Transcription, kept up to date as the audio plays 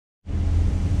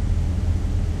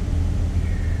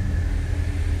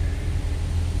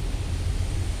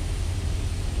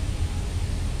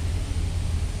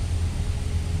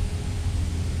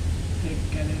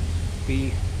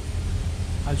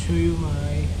show you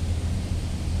my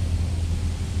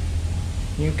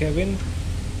new cabin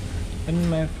in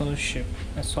my first ship.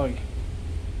 Sorry,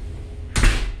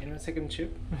 in my second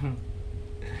ship.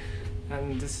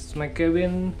 And this is my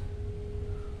cabin.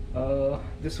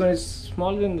 This one is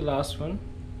smaller than the last one,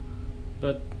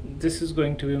 but this is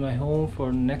going to be my home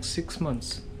for next 6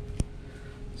 months.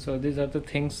 So these are the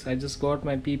things. I just got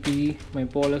my PPE, my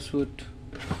polo suit,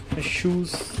 my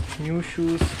shoes, new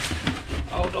shoes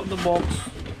out of the box.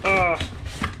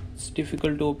 It's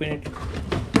difficult to open it.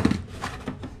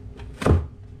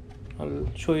 I'll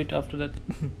show it after that.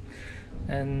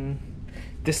 And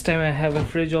this time I have a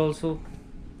fridge also,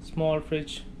 small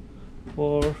fridge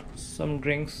for some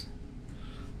drinks.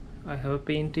 I have a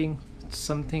painting,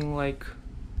 something like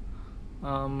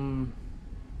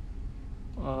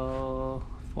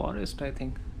forest, I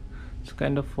think. It's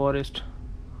kind of forest.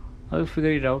 I'll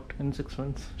figure it out in 6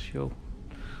 months, sure.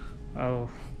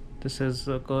 This is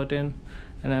a curtain,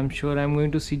 and I'm sure I'm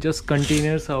going to see just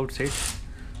containers outside.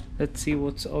 Let's see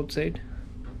what's outside.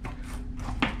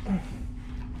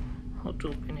 How to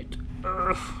open it?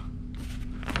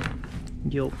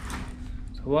 Yo.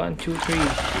 So 1, 2, 3,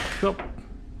 shop.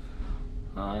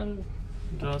 And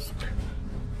just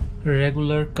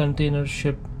regular container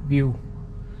ship view.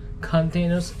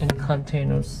 Containers and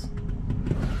containers.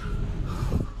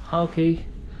 Okay,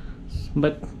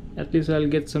 but at least I'll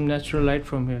get some natural light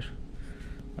from here.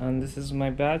 And this is my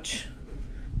badge,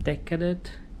 Deck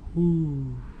Cadet.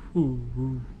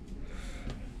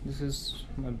 This is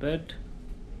my bed,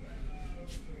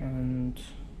 and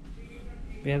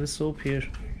we have a soap here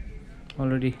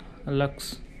already, a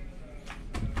Lux.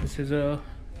 This is a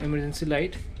emergency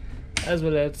light as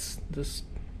well as this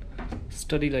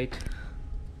study light.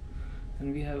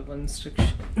 And we have one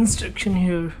instruction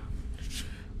here.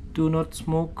 Do not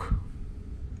smoke.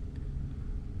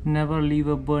 Never leave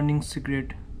a burning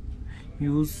cigarette.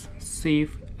 Use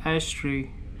safe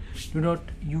ashtray. Do not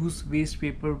use waste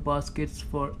paper baskets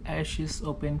for ashes.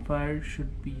 Open fire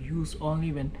should be used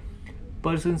only when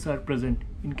persons are present.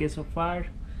 In case of fire,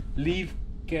 leave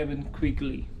cabin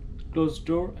quickly. Close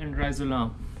door and raise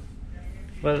alarm.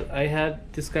 Well, I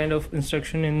had this kind of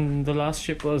instruction in the last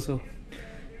ship also,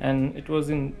 and it was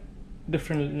in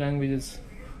different languages.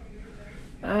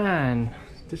 And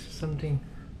this is something.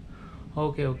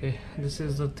 Okay, this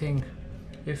is the thing.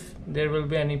 If there will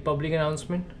be any public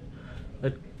announcement,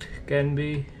 it can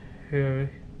be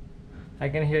here. I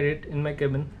can hear it in my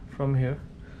cabin from here,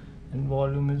 and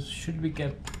volume should be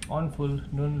kept on full.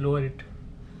 Don't lower it.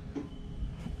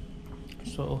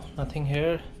 So nothing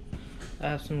here. I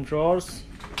have some drawers.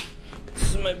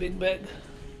 This is my big bag.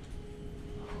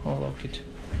 I'll lock it.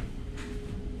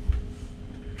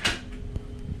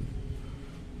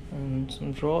 And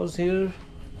some drawers here.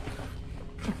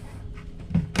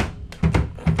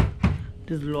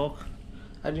 This lock.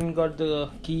 I didn't got the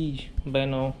key by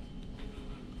now.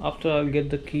 After I'll get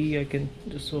the key, I can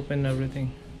just open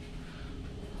everything.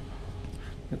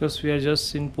 Because we are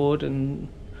just in port and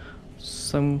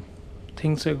some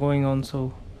things are going on,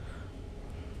 so.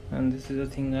 And this is the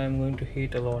thing I'm going to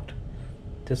hate a lot.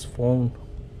 This phone.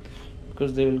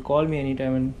 Because they will call me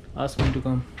anytime and ask me to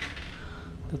come.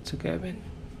 That's a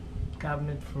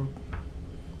cabinet for,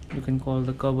 you can call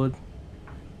the cupboard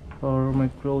for my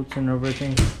clothes and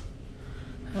everything.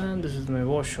 And this is my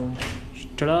washroom.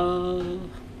 Ta-da!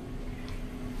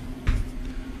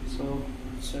 So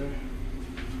it's a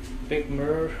big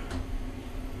mirror.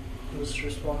 Who's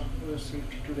responsible for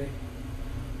safety today?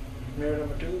 Mirror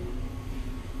number 2.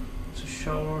 It's a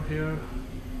shower here.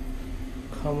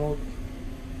 Commode.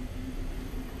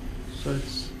 So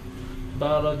it's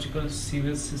biological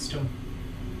sewage system.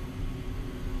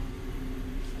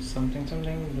 Something.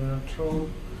 Do not throw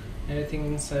anything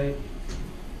inside.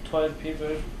 Toilet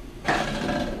paper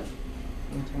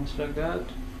and things like that.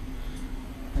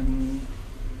 And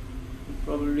you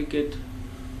probably get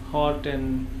hot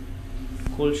and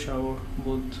cold shower,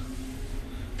 both.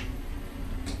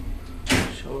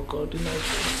 Shower curtain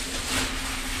also.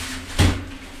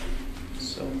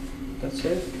 So that's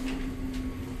it.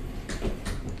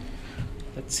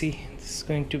 Let's see. This is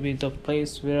going to be the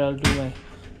place where I'll do my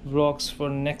vlogs for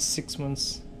next 6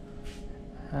 months,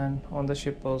 and on the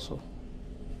ship also.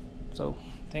 So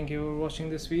thank you for watching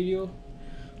this video.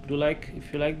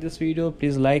 If you like this video,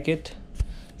 please like it,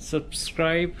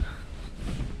 subscribe,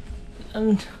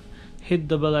 and hit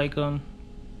the bell icon.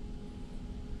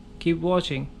 Keep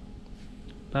watching.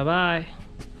 Bye bye.